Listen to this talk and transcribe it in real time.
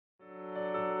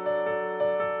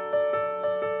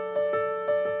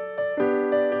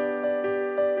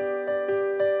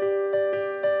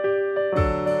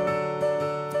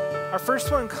Our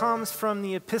first one comes from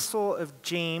the Epistle of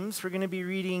James. We're going to be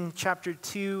reading chapter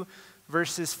 2,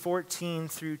 verses 14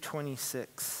 through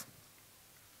 26.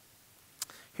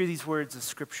 Hear these words of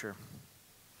Scripture.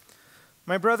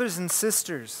 My brothers and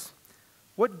sisters,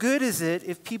 what good is it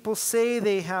if people say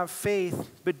they have faith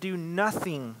but do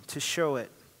nothing to show it?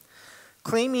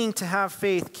 Claiming to have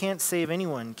faith can't save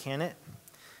anyone, can it?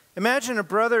 Imagine a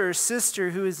brother or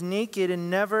sister who is naked and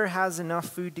never has enough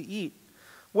food to eat.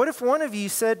 What if one of you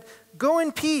said, "Go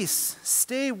in peace,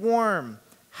 stay warm,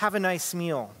 have a nice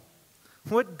meal"?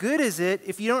 What good is it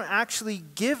if you don't actually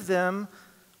give them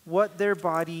what their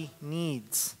body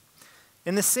needs?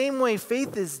 In the same way,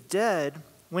 faith is dead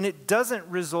when it doesn't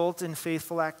result in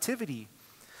faithful activity.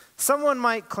 Someone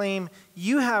might claim,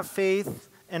 "You have faith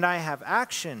and I have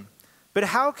action, but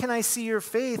how can I see your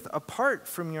faith apart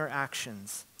from your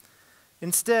actions?"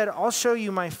 Instead, I'll show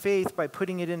you my faith by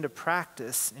putting it into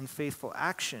practice in faithful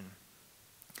action.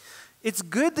 It's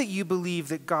good that you believe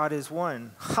that God is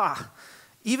one. Ha!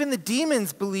 Even the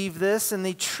demons believe this and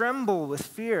they tremble with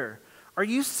fear. Are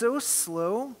you so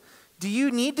slow? Do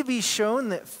you need to be shown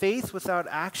that faith without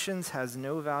actions has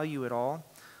no value at all?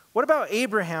 What about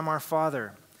Abraham, our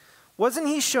father? Wasn't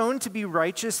he shown to be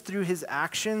righteous through his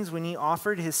actions when he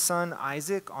offered his son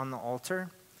Isaac on the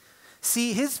altar?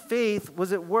 See, his faith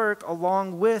was at work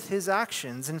along with his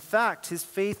actions. In fact, his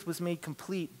faith was made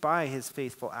complete by his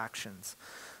faithful actions.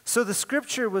 So the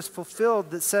scripture was fulfilled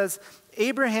that says,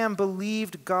 Abraham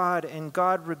believed God and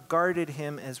God regarded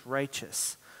him as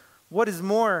righteous. What is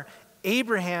more,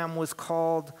 Abraham was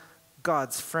called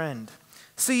God's friend.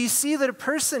 So you see that a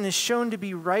person is shown to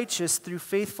be righteous through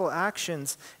faithful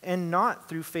actions and not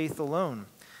through faith alone.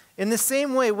 In the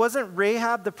same way, wasn't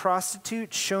Rahab the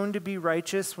prostitute shown to be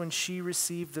righteous when she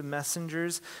received the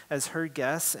messengers as her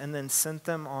guests and then sent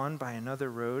them on by another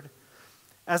road?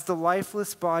 As the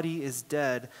lifeless body is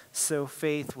dead, so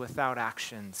faith without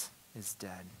actions is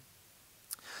dead.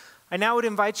 I now would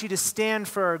invite you to stand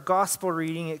for our gospel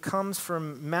reading. It comes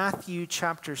from Matthew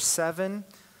chapter 7,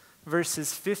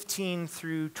 verses 15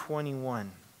 through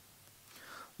 21.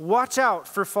 Watch out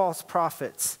for false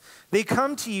prophets. They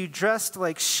come to you dressed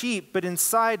like sheep, but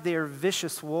inside they are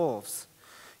vicious wolves.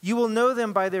 You will know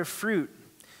them by their fruit.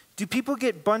 Do people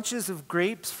get bunches of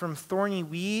grapes from thorny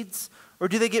weeds, or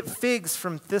do they get figs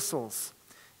from thistles?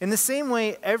 In the same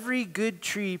way, every good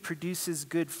tree produces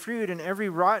good fruit, and every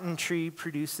rotten tree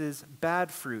produces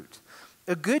bad fruit.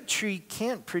 A good tree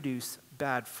can't produce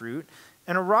bad fruit,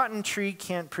 and a rotten tree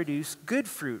can't produce good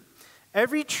fruit.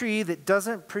 Every tree that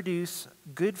doesn't produce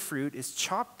good fruit is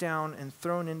chopped down and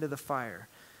thrown into the fire.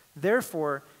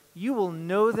 Therefore, you will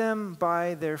know them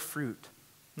by their fruit.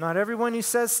 Not everyone who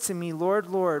says to me, Lord,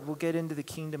 Lord, will get into the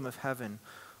kingdom of heaven.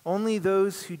 Only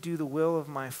those who do the will of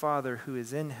my Father who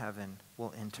is in heaven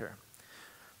will enter.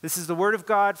 This is the word of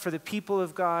God for the people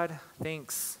of God.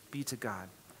 Thanks be to God.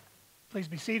 Please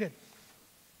be seated.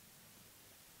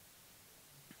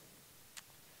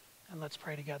 And let's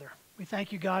pray together. We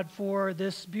thank you, God, for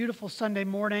this beautiful Sunday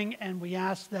morning, and we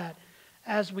ask that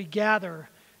as we gather,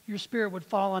 your Spirit would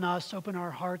fall on us, open our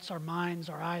hearts, our minds,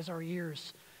 our eyes, our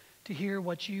ears, to hear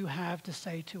what you have to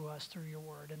say to us through your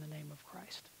word in the name of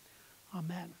Christ.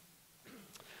 Amen.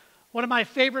 One of my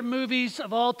favorite movies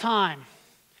of all time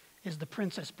is The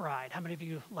Princess Bride. How many of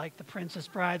you like The Princess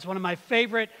Bride? It's one of my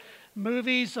favorite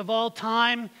movies of all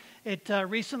time. It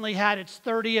recently had its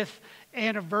 30th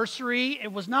anniversary.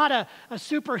 It was not a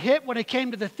super hit when it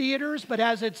came to the theaters, but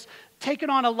as it's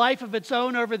taken on a life of its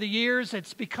own over the years,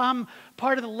 it's become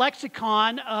part of the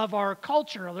lexicon of our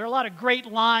culture. There are a lot of great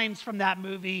lines from that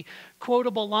movie,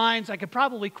 quotable lines. I could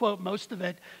probably quote most of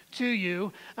it to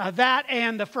you. That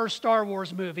and the first Star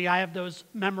Wars movie, I have those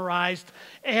memorized.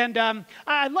 And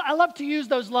I love to use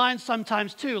those lines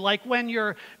sometimes too, like when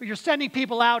you're sending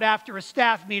people out after a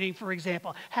staff meeting, for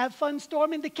example. Have fun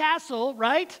storming the castle,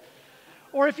 right?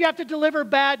 Or if you have to deliver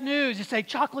bad news, you say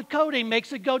chocolate coating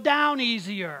makes it go down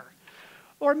easier.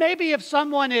 Or maybe if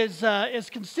someone is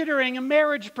considering a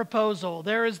marriage proposal,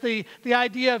 there is the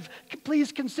idea of,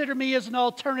 please consider me as an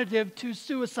alternative to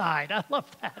suicide. I love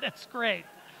that. That's great.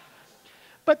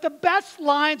 But the best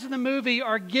lines in the movie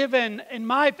are given, in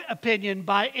my opinion,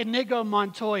 by Inigo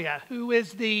Montoya, who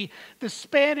is the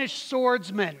Spanish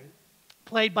swordsman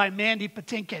played by Mandy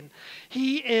Patinkin.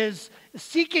 He is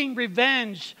seeking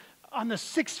revenge on the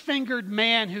six-fingered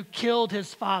man who killed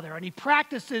his father. And he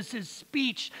practices his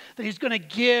speech that he's going to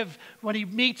give when he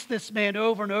meets this man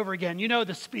over and over again. You know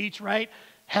the speech, right?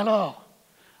 Hello,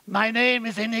 my name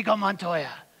is Inigo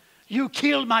Montoya. You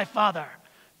killed my father.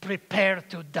 Prepare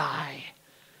to die.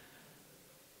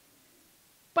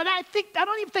 But I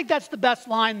don't even think that's the best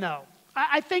line, though.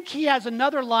 I think he has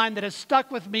another line that has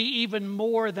stuck with me even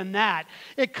more than that.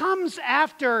 It comes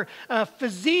after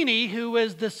Fazzini, who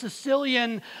is the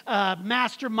Sicilian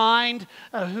mastermind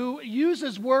who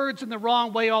uses words in the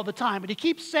wrong way all the time. But he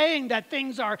keeps saying that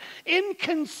things are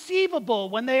inconceivable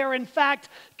when they are in fact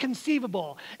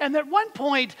conceivable. And at one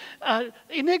point,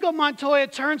 Inigo Montoya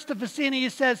turns to Fazzini. He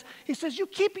says, you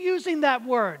keep using that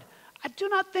word. I do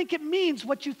not think it means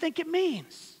what you think it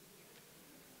means.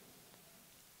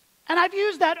 And I've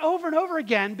used that over and over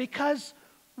again because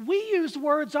we use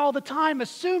words all the time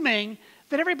assuming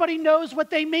that everybody knows what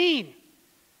they mean.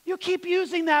 You keep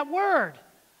using that word.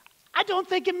 I don't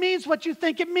think it means what you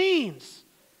think it means.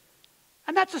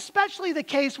 And that's especially the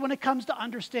case when it comes to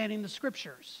understanding the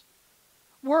Scriptures.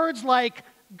 Words like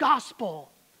gospel,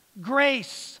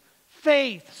 grace,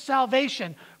 faith,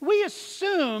 salvation. We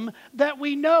assume that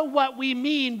we know what we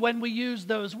mean when we use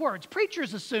those words.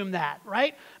 Preachers assume that,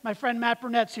 right? My friend Matt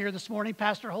Burnett's here this morning,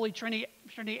 pastor Holy Trinity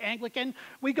Anglican.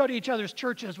 We go to each other's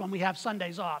churches when we have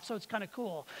Sundays off, so it's kind of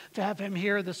cool to have him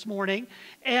here this morning.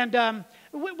 And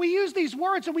we use these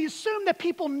words and we assume that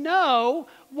people know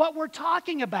what we're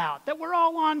talking about, that we're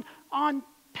all on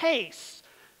pace.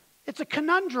 It's a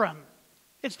conundrum.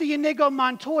 It's the Inigo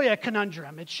Montoya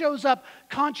conundrum. It shows up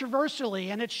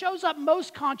controversially, and it shows up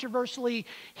most controversially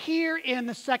here in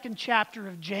the second chapter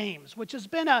of James, which has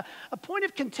been a point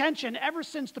of contention ever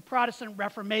since the Protestant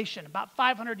Reformation. About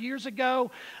 500 years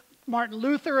ago, Martin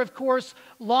Luther, of course,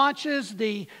 launches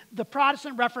the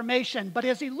Protestant Reformation. But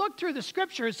as he looked through the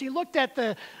Scriptures, he looked at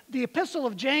the epistle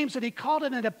of James, and he called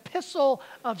it an epistle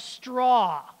of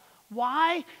straw.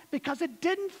 Why? Because it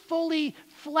didn't fully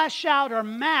flesh out or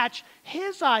match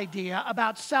his idea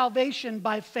about salvation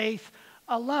by faith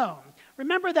alone.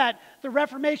 Remember that the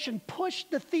Reformation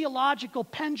pushed the theological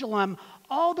pendulum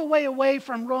all the way away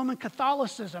from Roman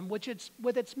Catholicism, which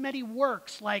with its many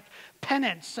works like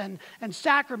penance and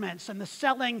sacraments and the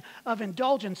selling of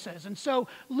indulgences. And so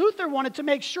Luther wanted to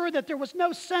make sure that there was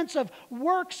no sense of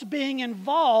works being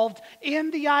involved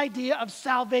in the idea of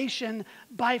salvation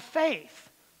by faith.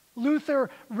 Luther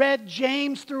read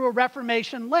James through a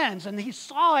Reformation lens, and he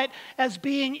saw it as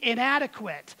being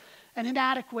inadequate, an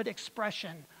inadequate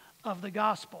expression of the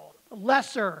gospel,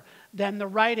 lesser than the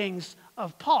writings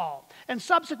of Paul. And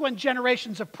subsequent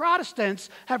generations of Protestants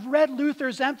have read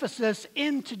Luther's emphasis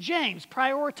into James,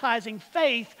 prioritizing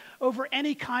faith over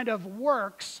any kind of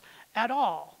works at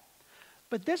all.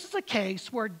 But this is a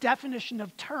case where definition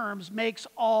of terms makes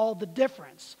all the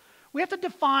difference. We have to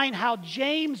define how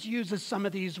James uses some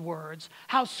of these words,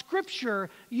 how Scripture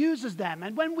uses them.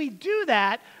 And when we do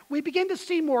that, we begin to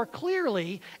see more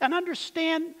clearly and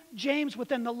understand James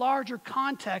within the larger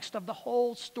context of the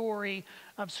whole story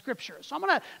of Scripture. So I'm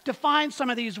going to define some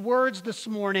of these words this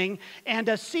morning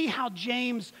and see how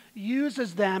James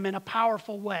uses them in a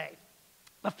powerful way.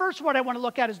 The first word I want to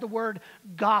look at is the word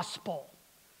gospel.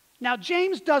 Now,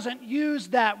 James doesn't use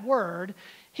that word.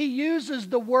 He uses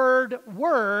the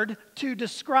word to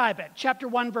describe it. Chapter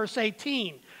 1, verse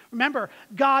 18. Remember,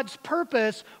 God's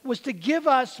purpose was to give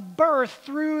us birth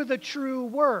through the true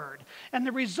word. And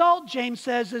the result, James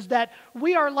says, is that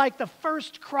we are like the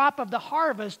first crop of the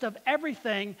harvest of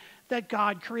everything that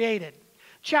God created.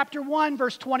 Chapter 1,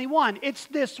 verse 21. It's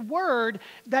this word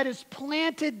that is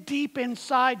planted deep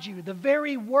inside you. The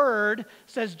very word,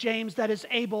 says James, that is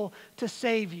able to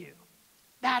save you.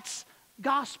 That's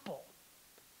gospel.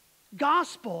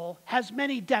 Gospel has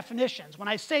many definitions. When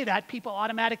I say that, people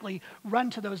automatically run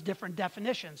to those different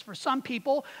definitions. For some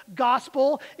people,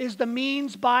 gospel is the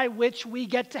means by which we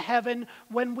get to heaven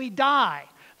when we die.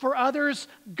 For others,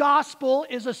 gospel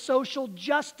is a social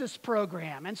justice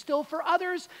program. And still for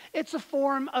others, it's a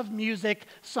form of music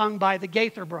sung by the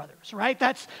Gaither brothers, right?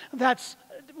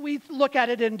 We look at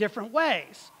it in different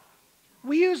ways.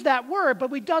 We use that word,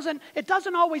 but it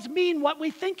doesn't always mean what we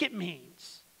think it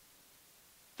means.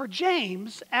 For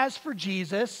James, as for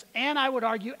Jesus, and I would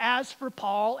argue as for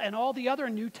Paul and all the other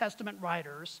New Testament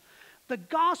writers, the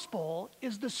gospel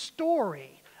is the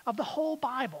story of the whole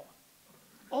Bible,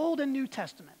 Old and New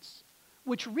Testaments,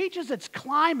 which reaches its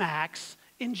climax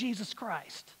in Jesus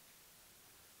Christ.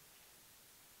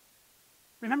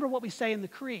 Remember what we say in the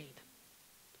Creed.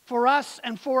 For us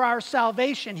and for our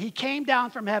salvation, he came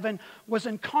down from heaven, was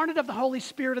incarnate of the Holy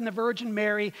Spirit and the Virgin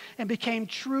Mary, and became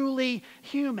truly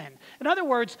human. In other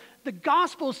words, the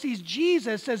gospel sees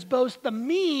Jesus as both the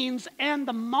means and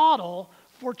the model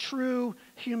for true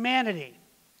humanity.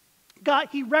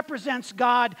 He represents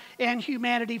God and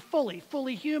humanity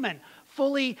fully human,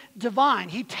 fully divine.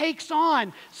 He takes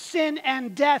on sin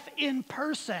and death in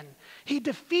person. He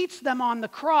defeats them on the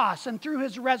cross and through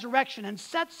his resurrection and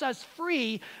sets us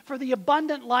free for the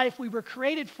abundant life we were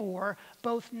created for,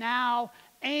 both now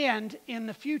and in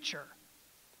the future.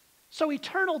 So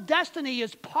eternal destiny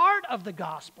is part of the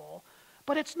gospel,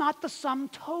 but it's not the sum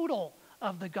total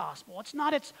of the gospel. It's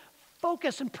not its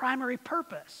focus and primary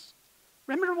purpose.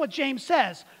 Remember what James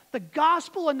says. The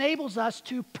gospel enables us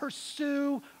to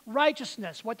pursue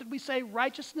righteousness. What did we say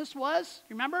righteousness was?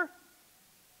 You remember?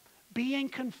 Being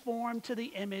conformed to the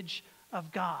image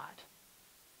of God.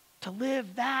 To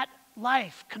live that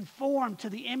life conformed to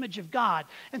the image of God.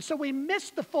 And so we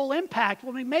miss the full impact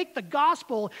when we make the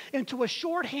gospel into a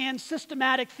shorthand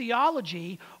systematic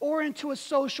theology or into a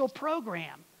social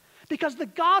program. Because the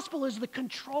gospel is the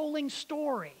controlling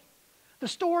story. The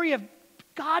story of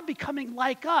God becoming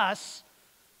like us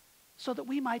so that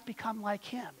we might become like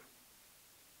him.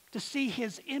 To see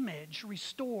his image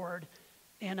restored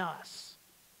in us.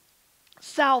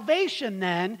 Salvation,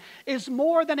 then, is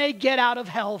more than a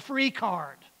get-out-of-hell-free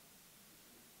card.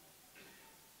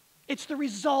 It's the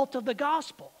result of the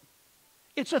gospel.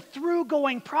 It's a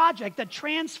through-going project that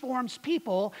transforms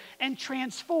people and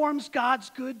transforms God's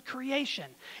good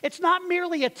creation. It's not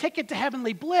merely a ticket to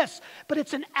heavenly bliss, but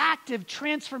it's an active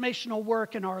transformational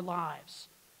work in our lives.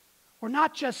 We're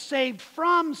not just saved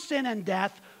from sin and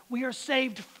death, we are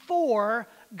saved for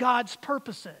God's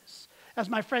purposes. As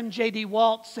my friend J.D.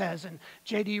 Walt says, and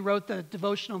J.D. wrote the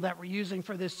devotional that we're using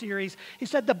for this series, he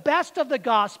said, the best of the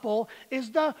gospel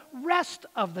is the rest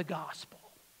of the gospel.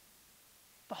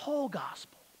 The whole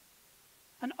gospel.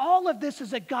 And all of this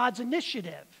is at God's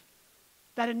initiative.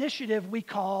 That initiative we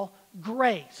call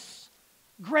grace.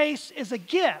 Grace is a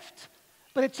gift,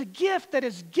 but it's a gift that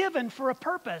is given for a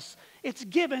purpose. It's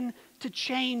given to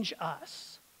change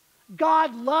us.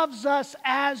 God loves us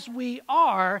as we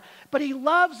are, but he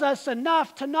loves us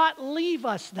enough to not leave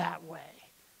us that way.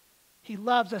 He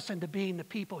loves us into being the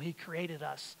people he created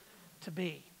us to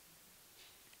be.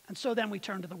 And so then we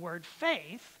turn to the word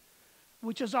faith,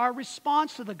 which is our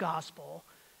response to the gospel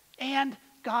and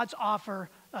God's offer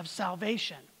of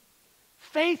salvation.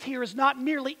 Faith here is not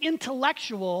merely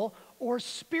intellectual or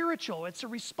spiritual. It's a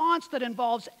response that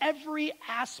involves every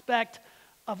aspect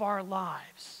of our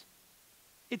lives.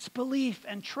 It's belief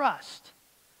and trust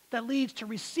that leads to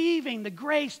receiving the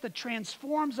grace that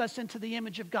transforms us into the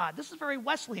image of God. This is very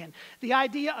Wesleyan, the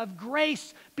idea of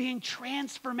grace being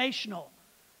transformational,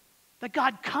 that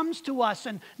God comes to us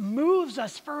and moves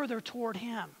us further toward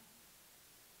him.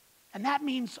 And that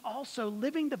means also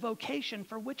living the vocation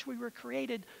for which we were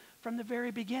created from the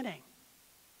very beginning.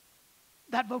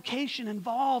 That vocation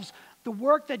involves the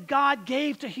work that God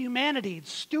gave to humanity,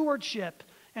 stewardship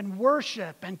and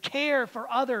worship and care for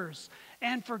others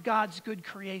and for God's good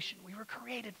creation. We were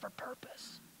created for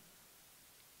purpose.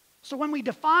 So when we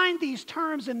define these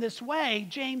terms in this way,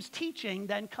 James' teaching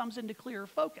then comes into clearer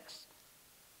focus.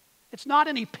 It's not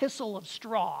an epistle of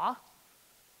straw,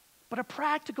 but a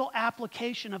practical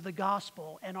application of the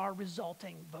gospel and our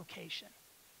resulting vocation.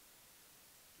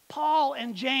 Paul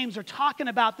and James are talking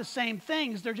about the same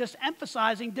things. They're just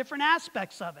emphasizing different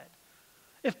aspects of it.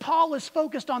 If Paul is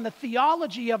focused on the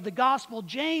theology of the gospel,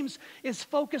 James is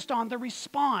focused on the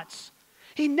response.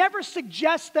 He never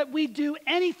suggests that we do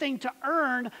anything to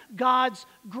earn God's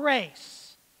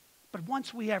grace. But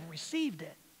once we have received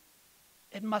it,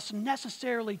 it must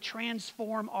necessarily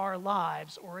transform our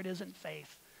lives, or it isn't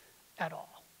faith at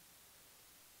all.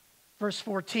 Verse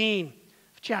 14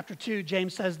 of chapter 2,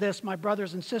 James says this, my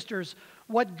brothers and sisters,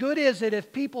 what good is it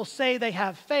if people say they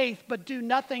have faith but do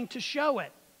nothing to show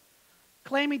it?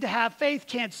 Claiming to have faith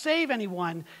can't save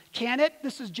anyone, can it?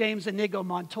 This is James' Inigo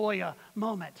Montoya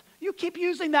moment. You keep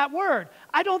using that word.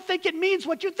 I don't think it means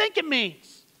what you think it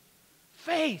means.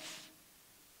 Faith.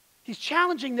 He's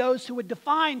challenging those who would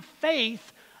define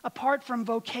faith apart from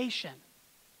vocation.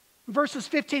 Verses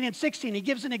 15 and 16, he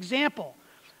gives an example.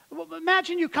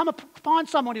 Imagine you come upon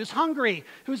someone who's hungry,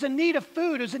 who's in need of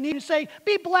food, who's in need of say,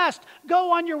 be blessed,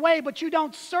 go on your way, but you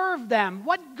don't serve them.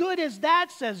 What good is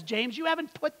that, says James? You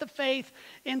haven't put the faith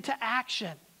into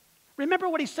action. Remember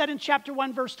what he said in chapter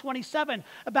 1, verse 27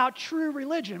 about true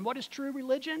religion. What is true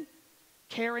religion?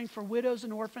 Caring for widows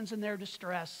and orphans in their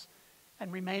distress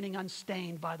and remaining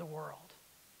unstained by the world.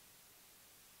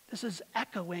 This is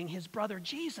echoing his brother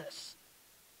Jesus.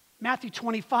 Matthew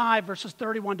 25, verses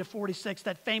 31 to 46,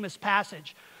 that famous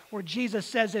passage where Jesus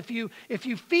says, if you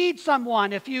feed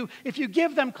someone, if you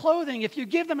give them clothing, if you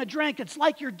give them a drink, it's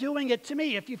like you're doing it to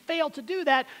me. If you fail to do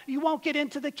that, you won't get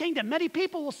into the kingdom. Many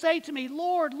people will say to me,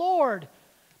 Lord, Lord,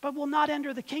 but will not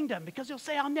enter the kingdom, because he'll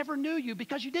say, I'll never knew you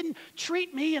because you didn't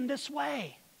treat me in this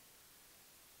way.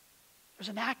 There's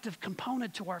an active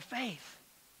component to our faith.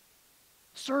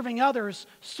 Serving others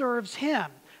serves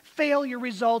him. Failure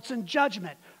results in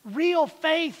judgment. Real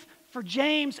faith for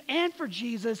James and for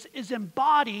Jesus is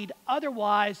embodied,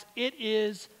 otherwise it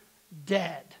is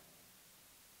dead.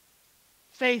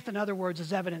 Faith, in other words,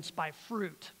 is evidenced by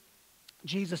fruit.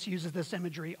 Jesus uses this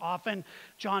imagery often.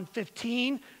 John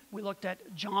 15, we looked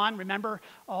at John, remember,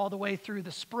 all the way through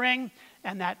the spring.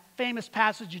 And that famous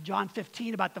passage of John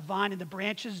 15 about the vine and the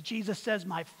branches, Jesus says,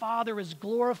 my Father is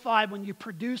glorified when you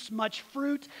produce much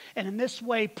fruit, and in this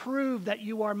way prove that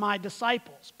you are my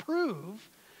disciples. Prove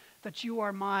that you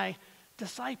are my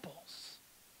disciples.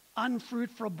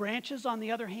 Unfruitful branches, on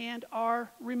the other hand,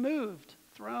 are removed,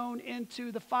 thrown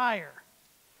into the fire.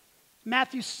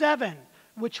 Matthew 7,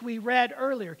 which we read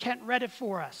earlier. Kent read it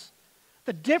for us.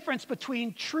 The difference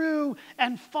between true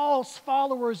and false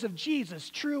followers of Jesus,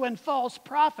 true and false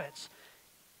prophets.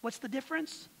 What's the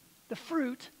difference? The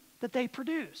fruit that they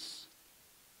produce.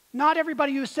 Not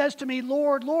everybody who says to me,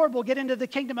 Lord, Lord, will get into the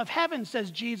kingdom of heaven,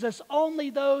 says Jesus. Only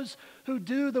those who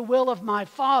do the will of my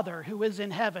Father who is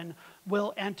in heaven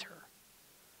will enter.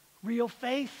 Real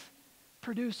faith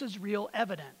produces real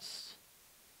evidence.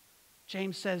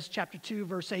 James says, chapter 2,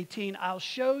 verse 18, I'll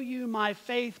show you my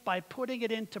faith by putting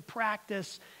it into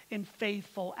practice in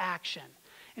faithful action.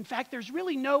 In fact, there's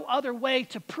really no other way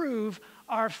to prove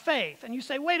our faith. And you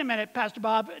say, wait a minute, Pastor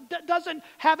Bob, doesn't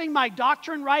having my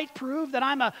doctrine right prove that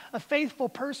I'm a faithful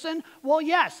person? Well,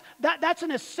 yes, that's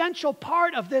an essential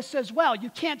part of this as well. You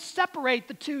can't separate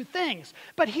the two things.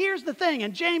 But here's the thing,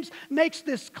 and James makes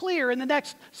this clear in the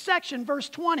next section, verse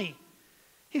 20.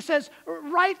 He says,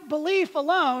 right belief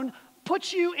alone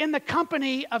puts you in the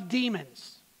company of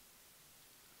demons.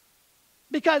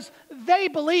 Because they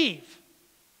believe.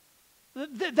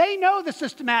 They know the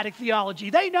systematic theology.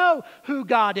 They know who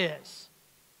God is.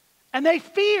 And they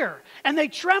fear and they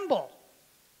tremble.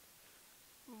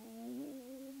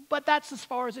 But that's as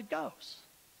far as it goes.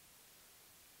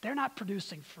 They're not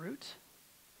producing fruit.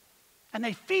 And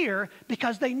they fear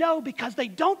because they know because they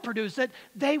don't produce it,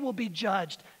 they will be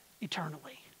judged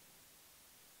eternally.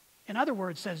 In other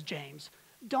words, says James,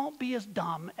 don't be as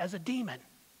dumb as a demon.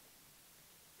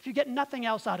 If you get nothing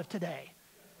else out of today,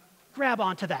 grab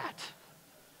onto that.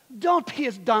 Don't be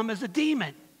as dumb as a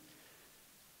demon.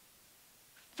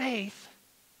 Faith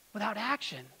without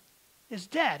action is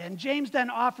dead. And James then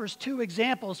offers two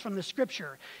examples from the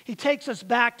scripture. He takes us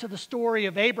back to the story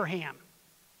of Abraham,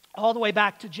 all the way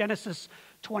back to Genesis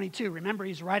 22. Remember,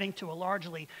 he's writing to a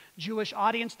largely Jewish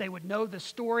audience. They would know the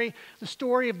story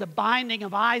of the binding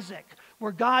of Isaac,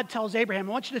 where God tells Abraham,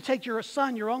 I want you to take your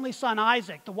son, your only son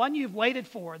Isaac, the one you've waited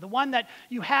for, the one that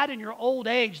you had in your old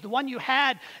age, the one you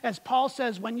had, as Paul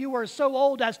says, when you were so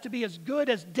old as to be as good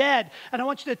as dead, and I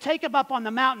want you to take him up on the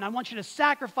mountain. I want you to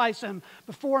sacrifice him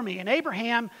before me. And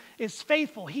Abraham is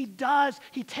faithful. He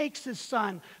takes his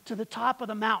son to the top of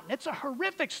the mountain. It's a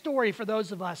horrific story for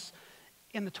those of us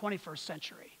in the 21st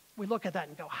century. We look at that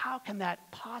and go, how can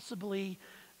that possibly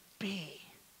be?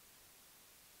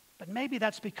 But maybe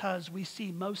that's because we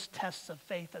see most tests of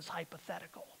faith as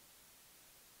hypothetical.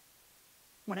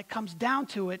 When it comes down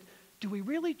to it, do we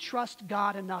really trust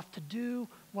God enough to do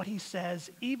what he says,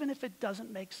 even if it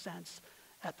doesn't make sense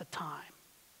at the time?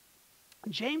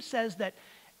 James says that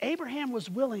Abraham was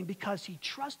willing because he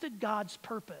trusted God's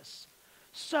purpose.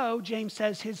 So, James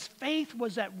says, his faith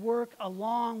was at work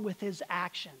along with his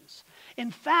actions. In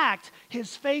fact,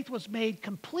 his faith was made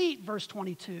complete, verse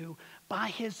 22, by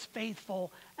his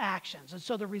faithful actions. And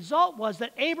so the result was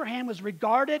that Abraham was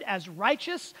regarded as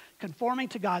righteous, conforming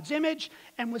to God's image,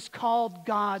 and was called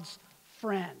God's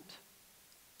friend.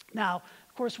 Now,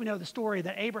 of course, we know the story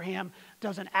that Abraham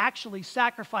doesn't actually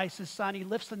sacrifice his son. He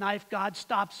lifts the knife, God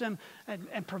stops him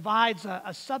and provides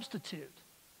a substitute.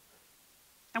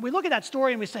 And we look at that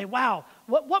story and we say, wow,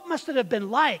 what must it have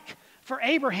been like for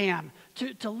Abraham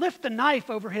to lift the knife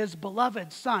over his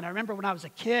beloved son? I remember when I was a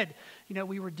kid,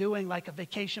 we were doing like a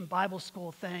vacation Bible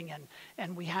school thing,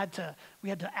 and we had to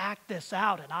act this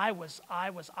out. And I was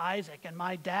Isaac, and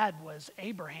my dad was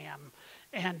Abraham,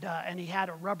 and he had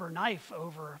a rubber knife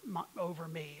over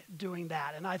me doing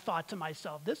that. And I thought to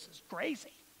myself, this is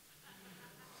crazy,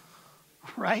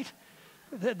 right?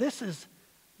 This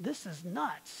is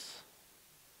nuts.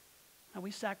 Now,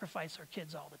 we sacrifice our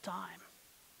kids all the time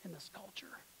in this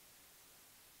culture.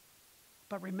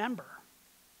 But remember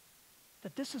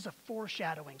that this is a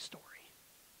foreshadowing story.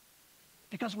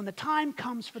 Because when the time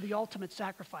comes for the ultimate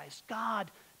sacrifice,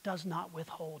 God does not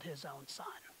withhold his own son.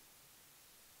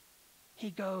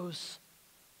 He goes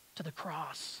to the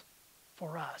cross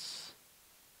for us.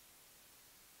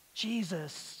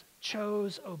 Jesus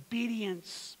chose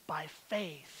obedience by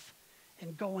faith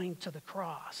in going to the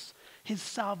cross. His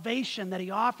salvation that he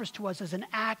offers to us is an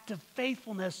act of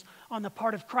faithfulness on the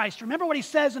part of Christ. Remember what he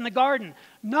says in the garden,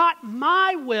 not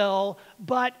my will,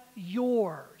 but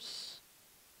yours.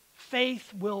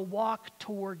 Faith will walk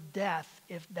toward death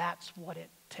if that's what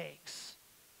it takes.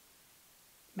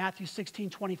 Matthew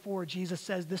 16:24, Jesus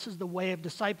says, this is the way of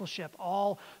discipleship.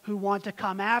 All who want to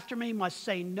come after me must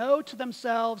say no to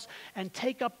themselves and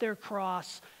take up their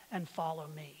cross and follow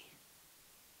me.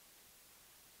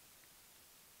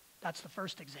 That's the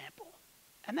first example.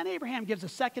 And then Abraham gives a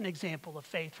second example of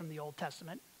faith from the Old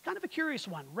Testament, kind of a curious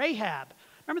one, Rahab.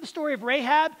 Remember the story of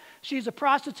Rahab? She's a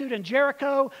prostitute in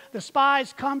Jericho. The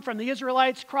spies come from the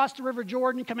Israelites, cross the River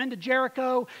Jordan, come into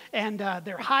Jericho, and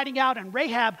they're hiding out, and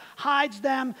Rahab hides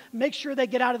them, makes sure they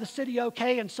get out of the city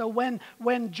okay. And so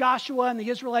when Joshua and the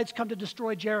Israelites come to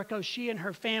destroy Jericho, she and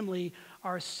her family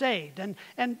are saved.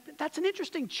 And that's an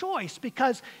interesting choice,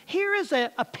 because here is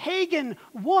a pagan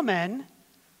woman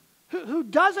who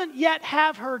doesn't yet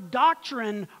have her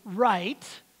doctrine right,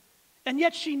 and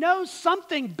yet she knows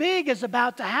something big is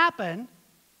about to happen.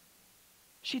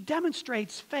 She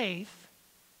demonstrates faith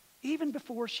even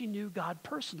before she knew God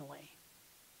personally.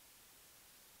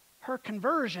 Her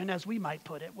conversion, as we might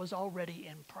put it, was already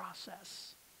in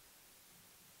process.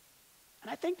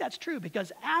 And I think that's true,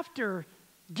 because after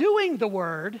doing the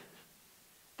word,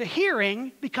 the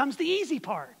hearing becomes the easy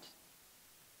part.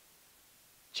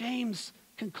 James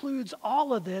concludes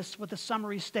all of this with a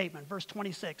summary statement. Verse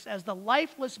 26, as the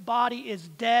lifeless body is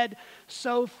dead,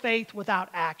 so faith without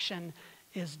action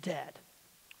is dead.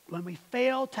 When we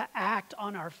fail to act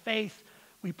on our faith,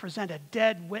 we present a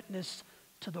dead witness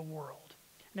to the world.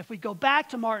 And if we go back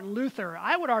to Martin Luther,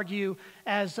 I would argue,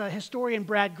 as historian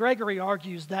Brad Gregory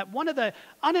argues, that one of the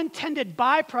unintended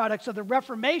byproducts of the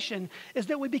Reformation is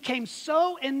that we became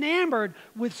so enamored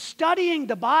with studying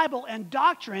the Bible and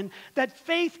doctrine that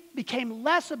faith became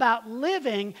less about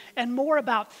living and more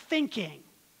about thinking.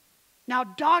 Now,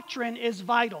 doctrine is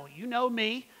vital. You know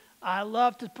me. I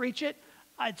love to preach it.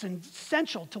 It's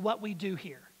essential to what we do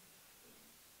here.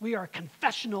 We are a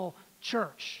confessional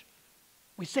church.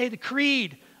 We say the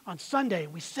creed on Sunday.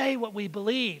 We say what we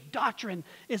believe. Doctrine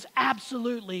is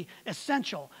absolutely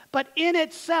essential. But in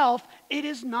itself, it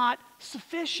is not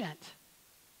sufficient.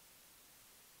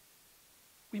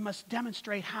 We must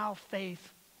demonstrate how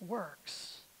faith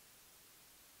works.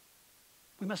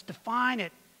 We must define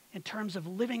it in terms of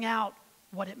living out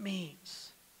what it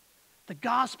means. The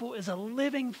gospel is a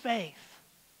living faith,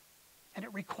 and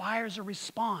it requires a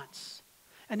response.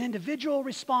 An individual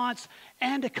response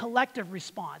and a collective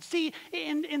response. See,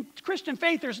 in Christian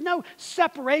faith, there's no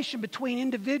separation between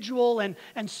individual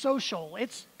and social.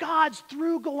 It's God's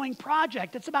through-going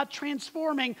project. It's about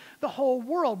transforming the whole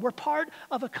world. We're part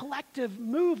of a collective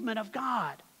movement of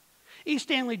God. E.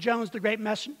 Stanley Jones, the great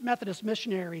Methodist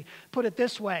missionary, put it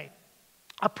this way: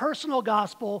 a personal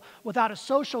gospel without a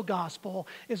social gospel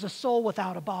is a soul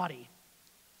without a body.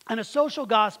 And a social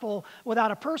gospel without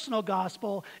a personal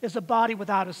gospel is a body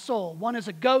without a soul. One is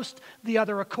a ghost, the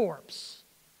other a corpse.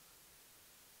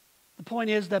 The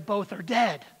point is that both are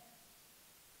dead.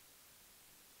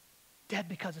 Dead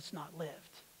because it's not lived.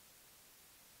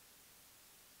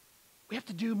 We have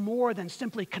to do more than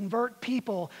simply convert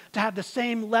people to have the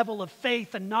same level of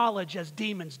faith and knowledge as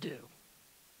demons do.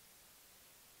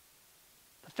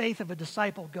 The faith of a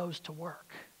disciple goes to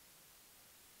work.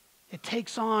 It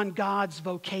takes on God's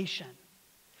vocation.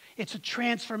 It's a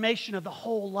transformation of the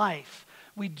whole life.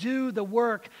 We do the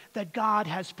work that God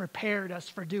has prepared us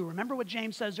for do. Remember what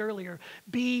James says earlier,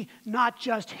 be not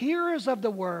just hearers of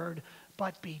the word,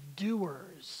 but be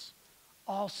doers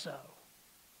also.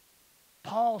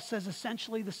 Paul says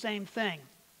essentially the same thing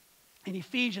in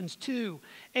Ephesians 2,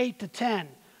 8-10.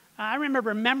 I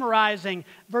remember memorizing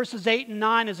verses 8 and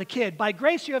 9 as a kid. By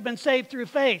grace you have been saved through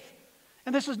faith,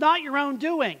 and this is not your own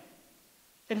doing.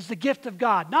 It is the gift of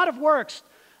God, not of works,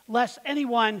 lest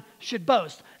anyone should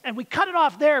boast. And we cut it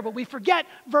off there, but we forget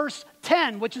verse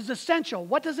 10, which is essential.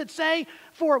 What does it say?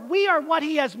 For we are what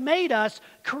he has made us,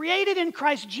 created in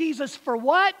Christ Jesus for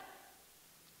what?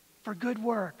 For good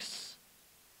works,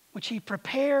 which he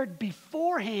prepared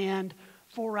beforehand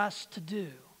for us to do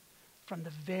from the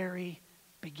very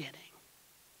beginning.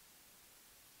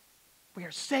 We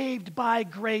are saved by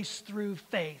grace through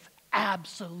faith,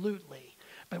 absolutely.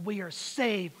 But we are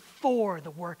saved for the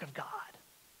work of God.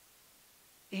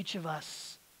 Each of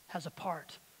us has a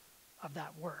part of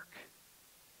that work.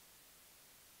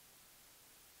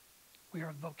 We are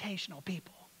a vocational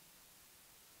people,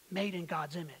 made in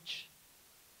God's image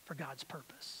for God's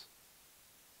purpose.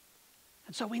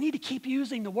 And so we need to keep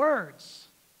using the words,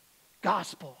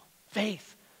 gospel,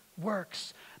 faith,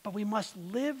 works, but we must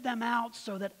live them out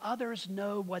so that others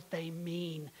know what they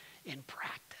mean in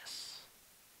practice.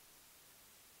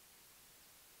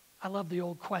 I love the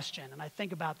old question, and I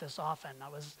think about this often. I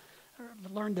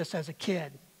learned this as a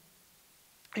kid.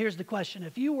 Here's the question.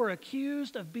 If you were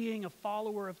accused of being a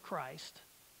follower of Christ,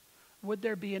 would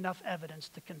there be enough evidence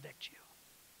to convict you?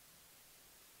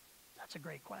 That's a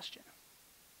great question.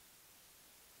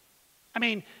 I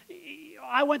mean,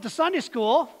 I went to Sunday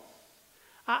school.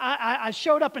 I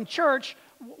showed up in church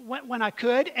when I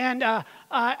could, and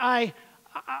I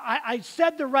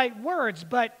said the right words,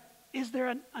 but is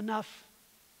there enough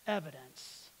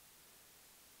evidence?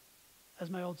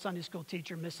 As my old Sunday school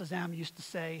teacher, Mrs. M, used to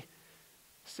say,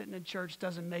 sitting in church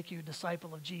doesn't make you a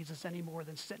disciple of Jesus any more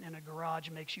than sitting in a garage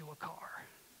makes you a car.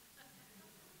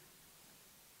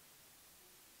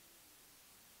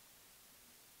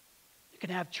 You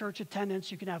can have church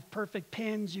attendance, you can have perfect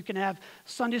pins, you can have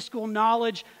Sunday school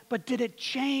knowledge, but did it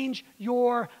change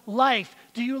your life?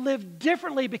 Do you live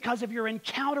differently because of your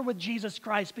encounter with Jesus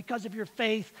Christ, because of your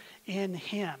faith in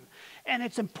Him? And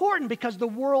it's important because the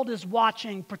world is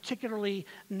watching, particularly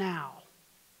now.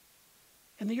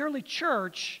 In the early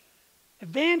church,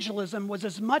 evangelism was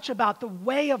as much about the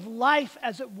way of life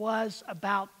as it was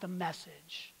about the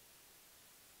message.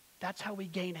 That's how we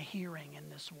gain a hearing in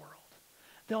this world.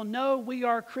 They'll know we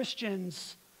are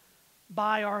Christians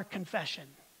by our confession.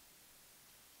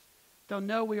 They'll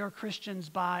know we are Christians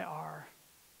by our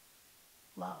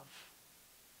love.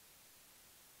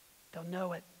 They'll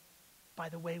know it by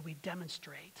the way we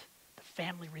demonstrate the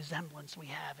family resemblance we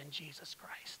have in Jesus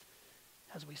Christ,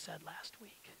 as we said last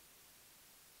week.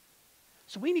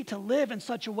 So we need to live in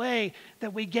such a way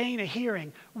that we gain a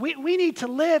hearing. We need to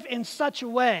live in such a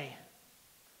way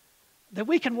that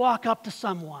we can walk up to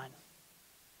someone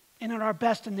and in our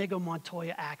best Inigo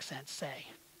Montoya accent say,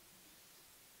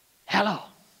 "Hello,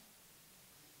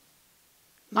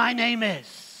 my name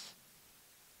is,"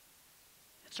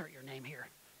 insert your name here.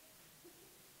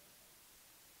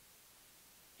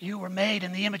 "You were made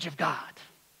in the image of God.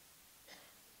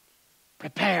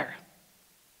 Prepare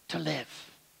to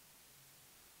live.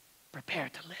 Prepare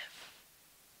to live."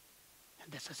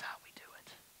 And this is how we do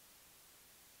it.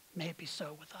 May it be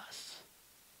so with us.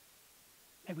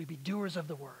 May we be doers of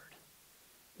the word,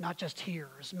 not just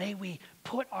hearers. May we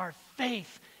put our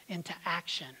faith into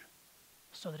action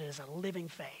so that it is a living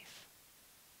faith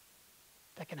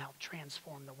that can help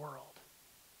transform the world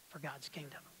for God's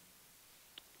kingdom.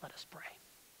 Let us pray.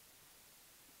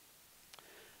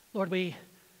 Lord, we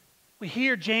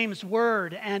hear James'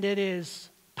 word, and it is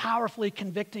powerfully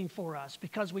convicting for us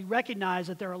because we recognize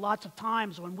that there are lots of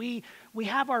times when we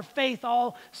have our faith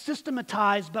all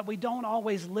systematized, but we don't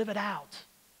always live it out.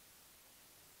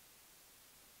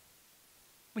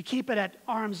 We keep it at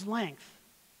arm's length.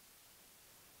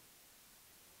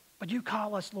 But you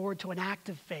call us, Lord, to an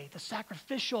active faith, a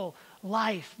sacrificial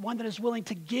life, one that is willing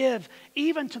to give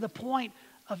even to the point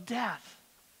of death.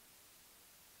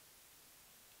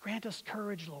 Grant us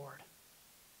courage, Lord,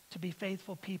 to be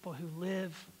faithful people who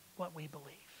live what we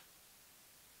believe.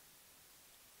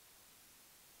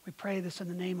 We pray this in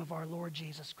the name of our Lord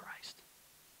Jesus Christ.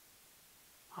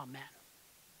 Amen.